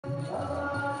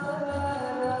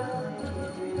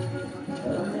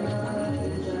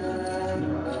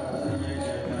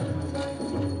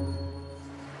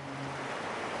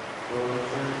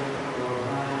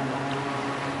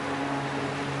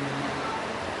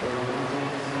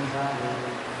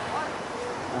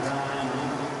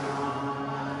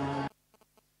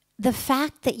The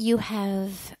fact that you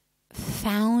have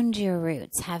found your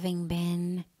roots, having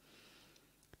been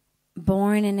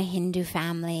born in a Hindu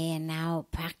family and now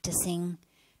practicing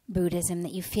Buddhism,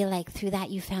 that you feel like through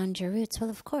that you found your roots. Well,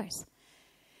 of course.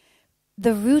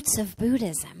 The roots of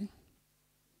Buddhism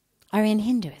are in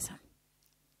Hinduism.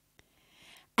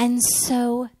 And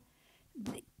so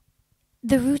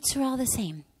the roots are all the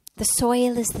same. The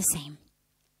soil is the same.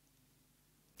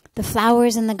 The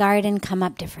flowers in the garden come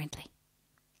up differently.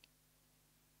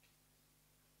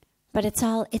 But it's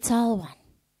all one.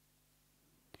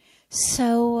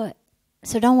 So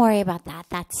don't worry about that.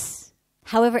 That's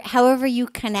however you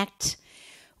connect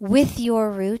with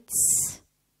your roots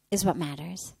is what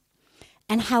matters.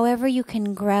 And however you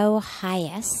can grow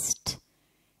highest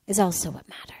is also what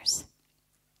matters.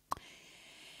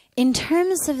 In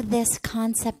terms of this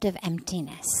concept of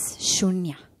emptiness,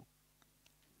 shunya.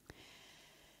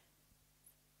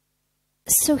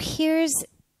 So here's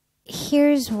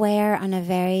where, on a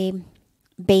very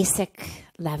basic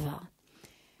level,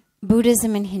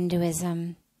 Buddhism and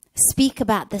Hinduism speak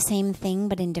about the same thing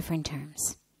but in different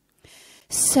terms.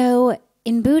 So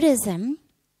in Buddhism,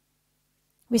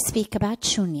 we speak about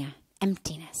shunya,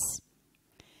 emptiness.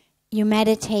 You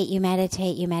meditate, you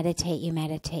meditate, you meditate, you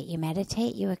meditate, you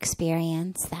meditate, you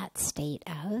experience that state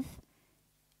of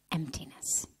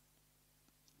emptiness.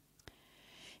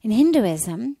 In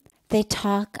Hinduism, they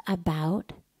talk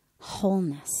about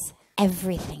wholeness,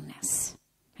 everythingness,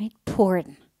 right?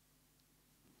 Purna.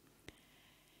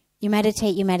 You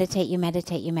meditate, you meditate, you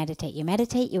meditate, you meditate, you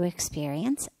meditate, you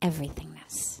experience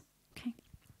everythingness. Okay?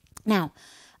 Now,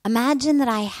 imagine that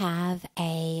I have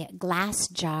a glass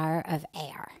jar of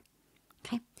air.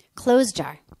 Okay? Closed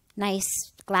jar.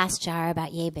 Nice glass jar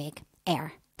about yay big.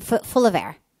 Air. Full of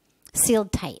air.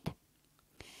 Sealed tight.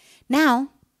 Now,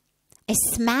 I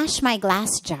smash my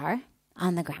glass jar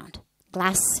on the ground.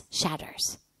 Glass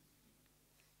shatters.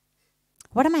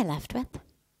 What am I left with?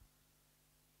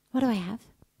 What do I have?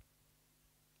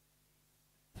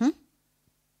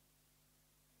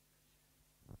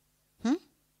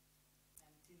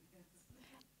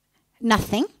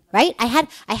 Nothing, right? I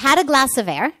had a glass of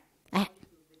air.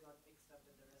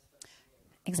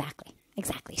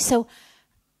 Exactly. So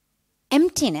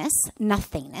emptiness,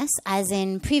 nothingness, as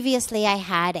in previously I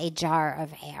had a jar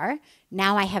of air.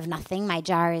 Now I have nothing. My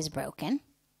jar is broken.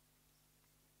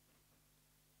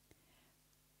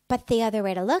 But the other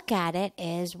way to look at it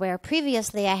is where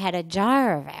previously I had a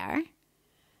jar of air,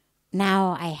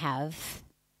 now I have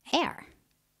air.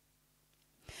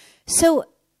 So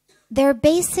they're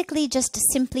basically just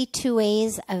simply two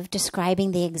ways of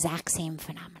describing the exact same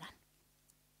phenomenon.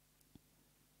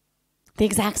 The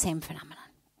exact same phenomenon.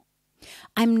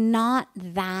 I'm not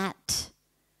that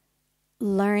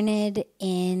learned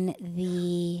in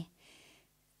the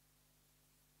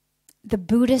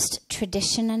Buddhist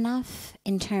tradition enough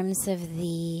in terms of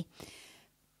the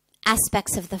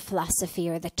aspects of the philosophy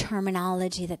or the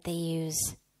terminology that they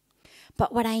use.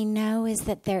 But what I know is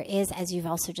that there is, as you've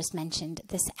also just mentioned,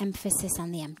 this emphasis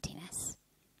on the emptiness.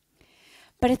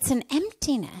 But it's an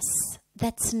emptiness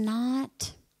that's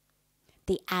not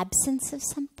the absence of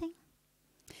something.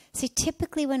 See,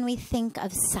 typically when we think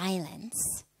of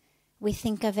silence, we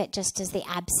think of it just as the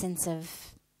absence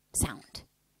of sound.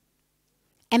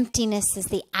 Emptiness is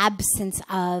the absence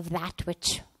of that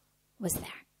which was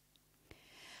there.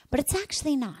 But it's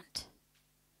actually not.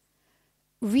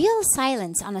 Real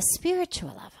silence on a spiritual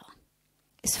level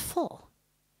is full.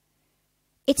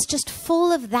 It's just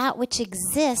full of that which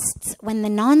exists when the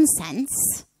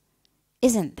nonsense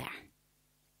isn't there.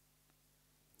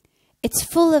 It's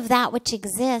full of that which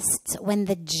exists when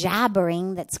the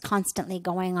jabbering that's constantly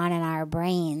going on in our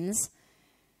brains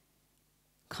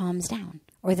calms down,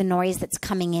 or the noise that's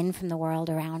coming in from the world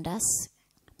around us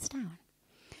calms down.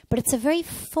 But it's a very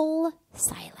full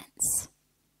silence.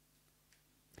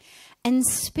 And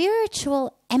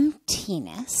spiritual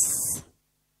emptiness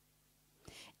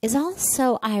is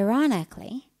also,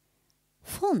 ironically,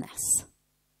 fullness.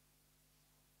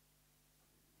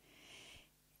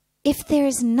 If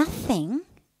there's nothing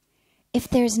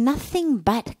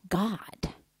but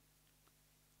God,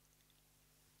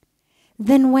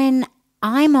 then when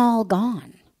I'm all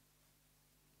gone,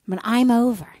 when I'm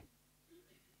over,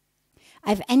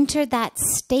 I've entered that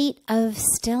state of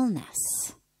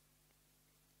stillness.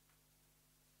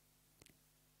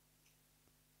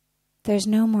 There's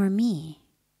no more me.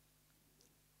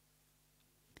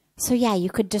 So yeah,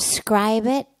 you could describe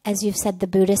it, as you've said the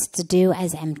Buddhists do,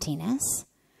 as emptiness.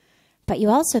 But you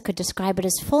also could describe it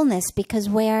as fullness, because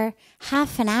where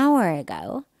half an hour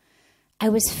ago I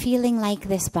was feeling like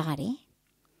this body.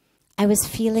 I was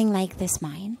feeling like this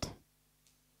mind.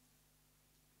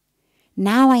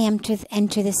 Now I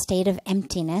enter the state of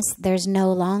emptiness. There's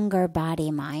no longer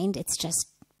body, mind. It's just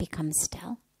become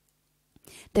still.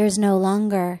 There's no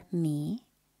longer me.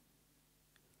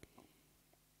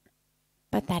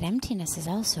 But that emptiness is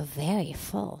also very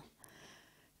full.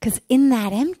 Because in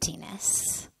that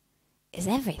emptiness is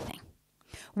everything.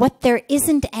 What there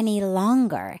isn't any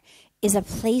longer is a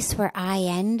place where I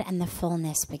end and the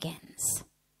fullness begins.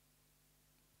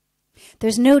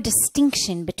 There's no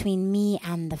distinction between me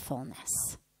and the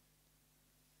fullness.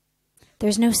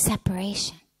 There's no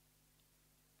separation.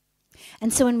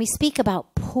 And so when we speak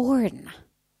about Purna,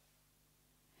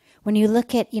 when you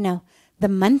look at, the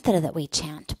mantra that we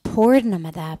chant,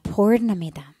 Purnamada,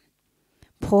 Purnamidam,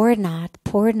 Purnat,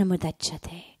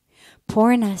 Purnamudachyate,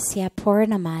 Purnasya,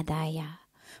 Purnamadaya,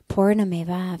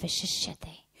 Purnameva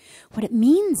Vishishyate. What it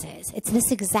means is, it's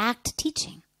this exact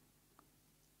teaching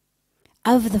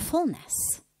of the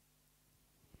fullness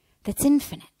that's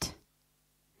infinite.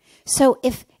 So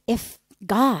if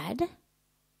God,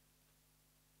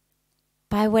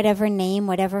 by whatever name,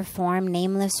 whatever form,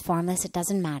 nameless, formless, it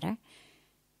doesn't matter,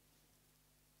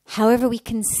 however we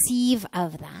conceive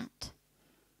of that,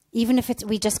 even if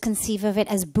we just conceive of it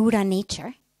as Buddha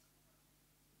nature,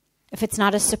 if it's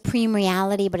not a supreme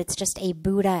reality, but it's just a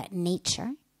Buddha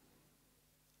nature,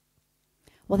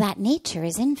 well, that nature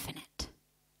is infinite.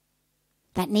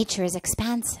 That nature is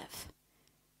expansive.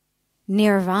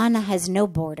 Nirvana has no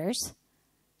borders.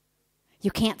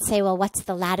 You can't say, well, what's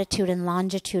the latitude and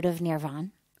longitude of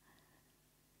nirvana?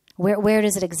 Where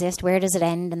does it exist? Where does it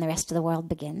end and the rest of the world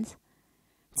begins?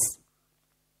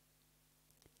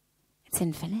 It's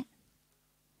infinite.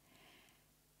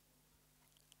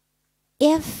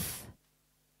 If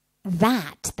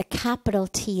that, the capital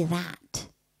T, that,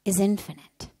 is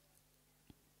infinite,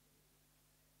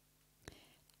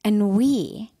 and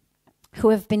we, who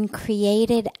have been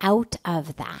created out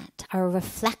of that, are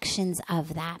reflections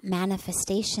of that,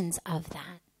 manifestations of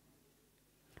that,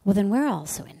 well, then we're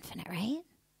also infinite, right?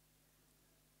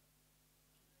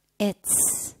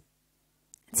 It's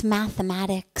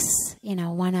mathematics,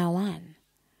 101.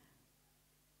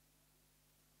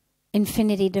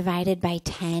 Infinity divided by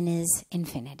 10 is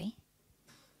infinity.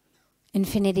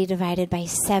 Infinity divided by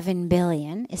 7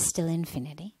 billion is still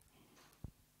infinity.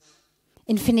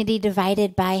 Infinity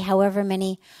divided by however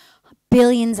many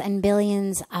billions and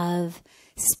billions of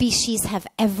species have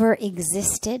ever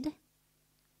existed,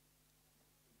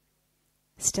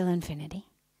 still infinity.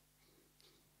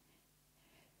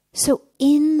 So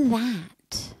in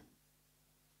that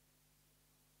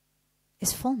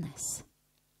is fullness,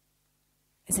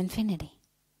 is infinity.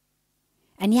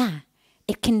 And yeah,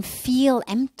 it can feel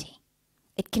empty.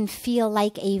 It can feel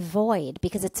like a void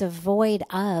because it's a void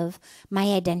of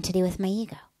my identity with my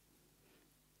ego.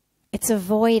 It's a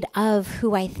void of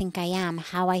who I think I am,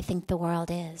 how I think the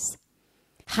world is,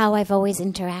 how I've always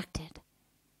interacted.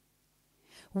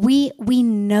 We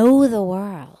know the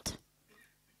world.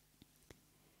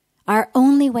 Our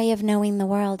only way of knowing the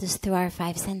world is through our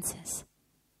 5 senses.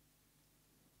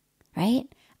 Right?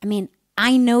 I mean,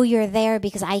 I know you're there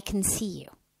because I can see you.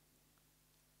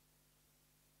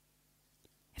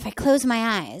 If I close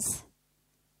my eyes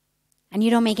and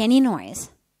you don't make any noise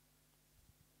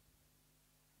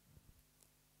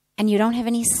and you don't have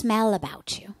any smell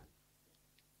about you,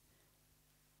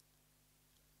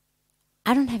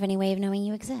 I don't have any way of knowing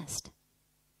you exist.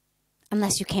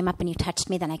 Unless you came up and you touched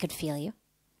me, then I could feel you.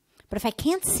 But if I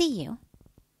can't see you,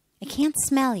 I can't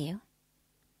smell you,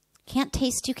 can't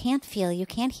taste you, can't feel you,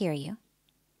 can't hear you,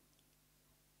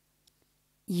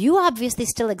 you obviously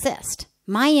still exist.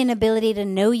 My inability to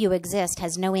know you exist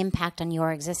has no impact on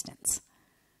your existence.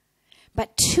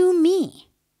 But to me,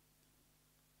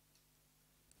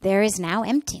 there is now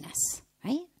emptiness,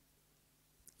 right?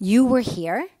 You were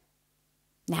here.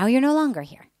 Now you're no longer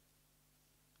here.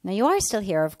 Now you are still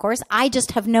here, of course. I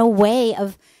just have no way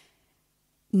of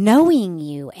knowing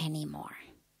you anymore.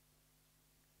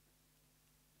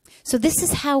 So this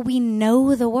is how we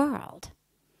know the world.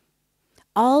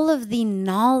 All of the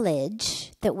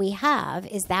knowledge that we have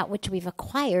is that which we've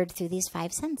acquired through these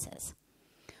 5 senses,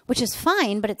 which is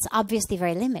fine, but it's obviously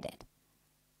very limited.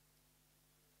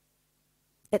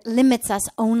 It limits us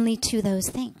only to those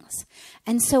things.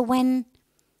 And so when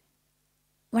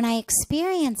I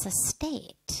experience a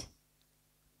state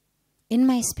in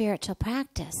my spiritual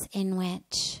practice in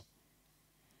which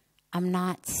I'm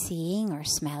not seeing or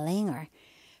smelling or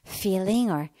feeling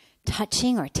or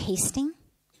touching or tasting,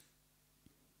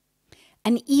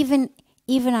 and even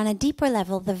on a deeper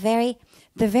level, the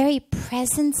the very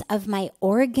presence of my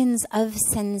organs of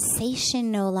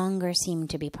sensation no longer seem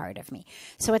to be part of me.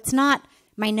 So it's not,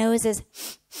 my nose is,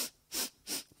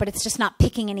 but it's just not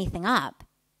picking anything up.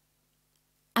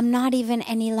 I'm not even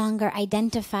any longer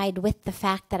identified with the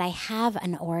fact that I have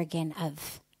an organ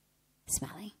of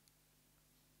smelling.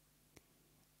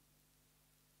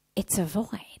 It's a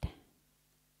void.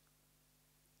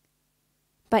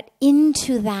 But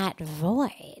into that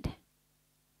void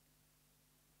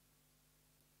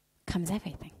comes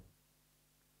everything.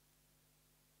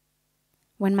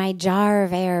 When my jar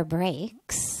of air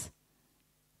breaks,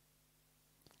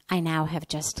 I now have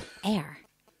just air.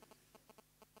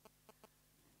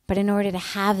 But in order to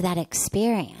have that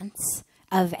experience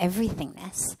of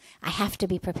everythingness, I have to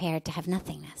be prepared to have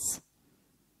nothingness.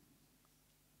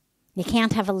 You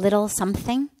can't have a little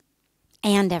something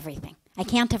and everything. I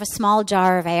can't have a small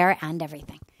jar of air and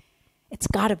everything. It's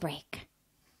got to break.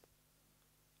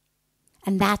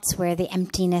 And that's where the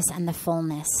emptiness and the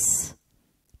fullness